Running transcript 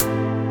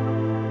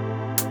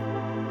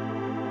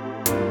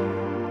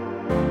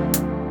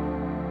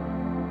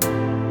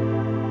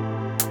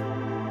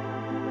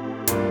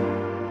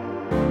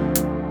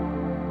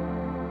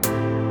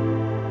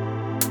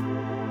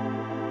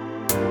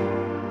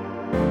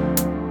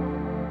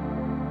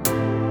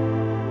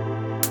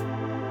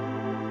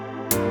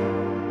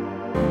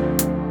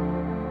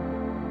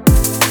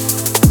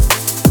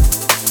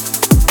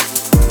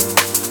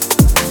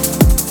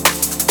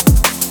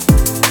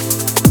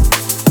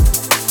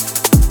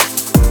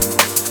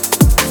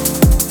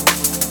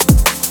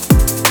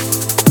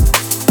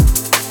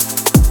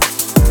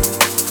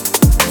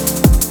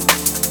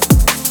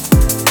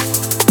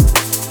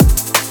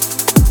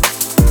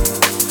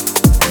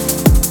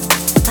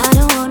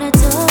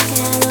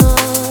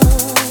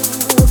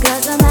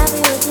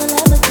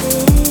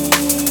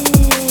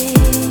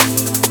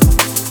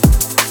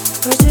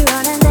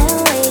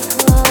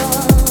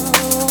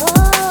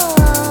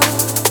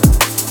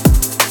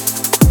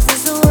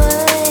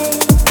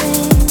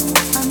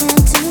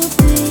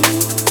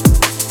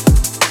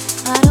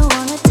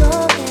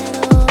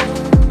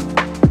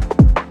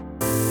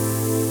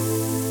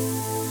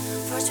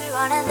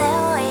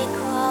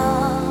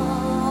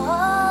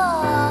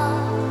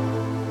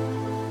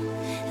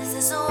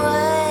is the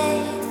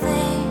way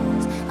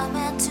things are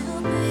meant to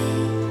be.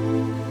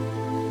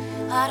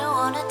 I don't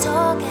wanna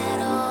talk at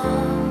all.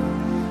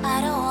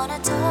 I don't wanna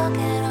talk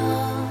at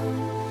all.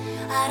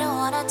 I don't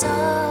wanna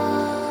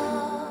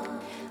talk.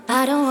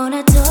 I don't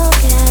wanna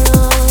talk at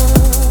all.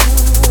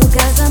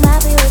 'Cause I'm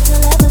happy with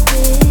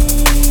telepathy.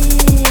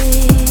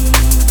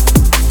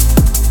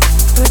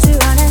 First we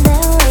run and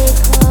then we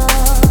crawl.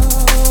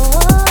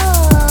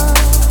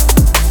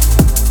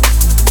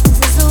 This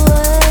is the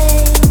way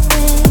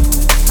things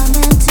are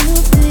meant to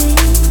be.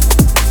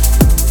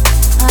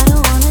 I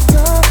don't wanna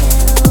talk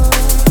at all.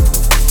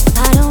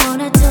 I don't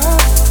wanna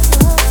talk.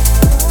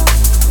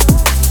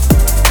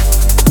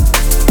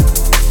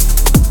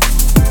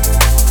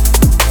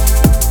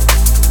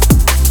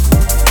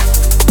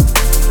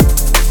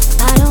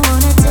 I don't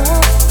wanna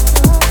talk.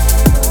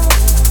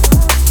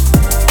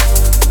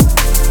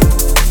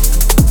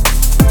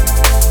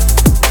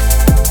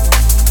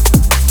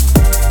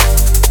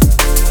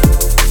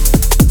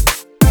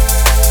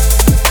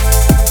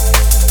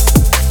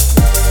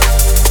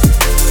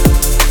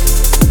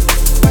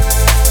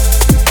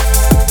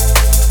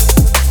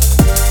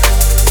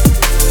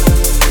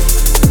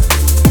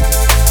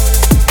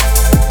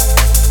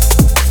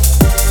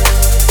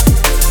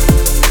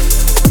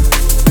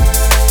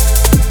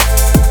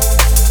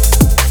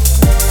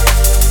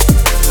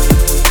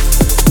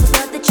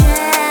 But the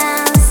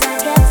chance I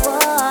get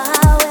for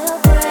I will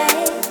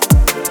break.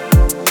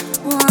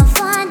 One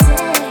fine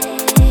day,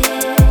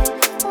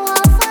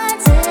 one fine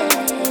day,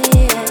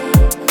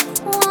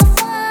 one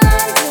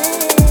fine day.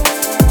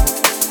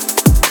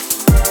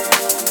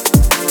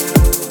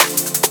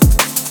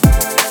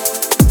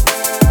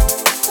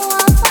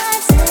 One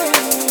fine day,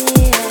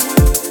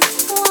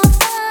 one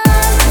fine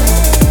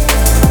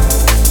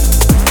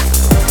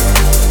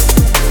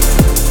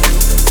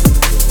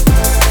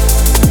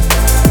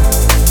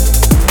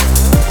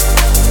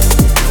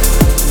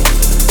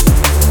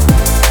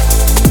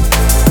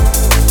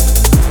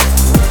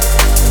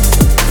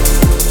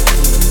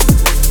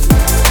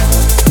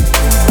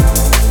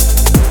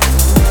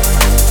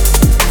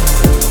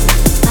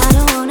I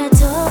don't wanna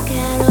talk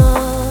at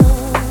all,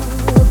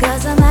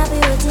 'cause I'm happy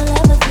with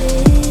telepathy.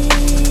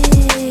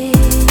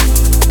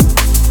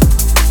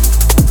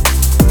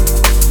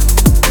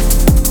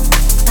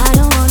 I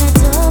don't wanna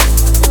talk.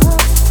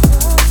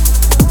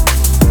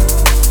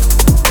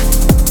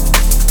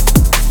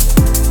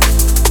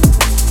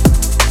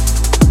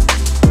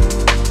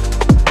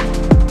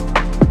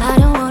 I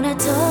don't wanna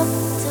talk.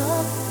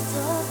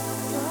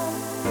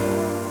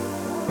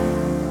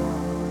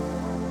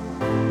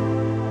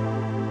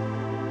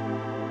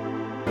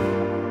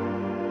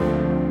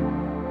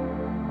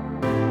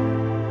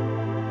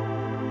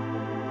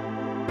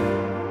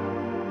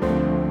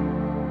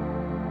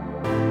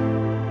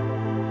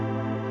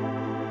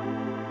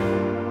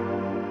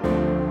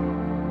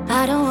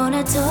 I don't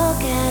wanna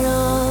talk at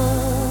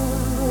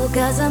all,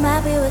 'cause I'm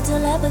happy with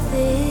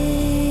telepathy.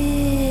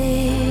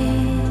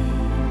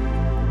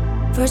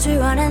 First we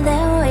run and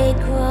then we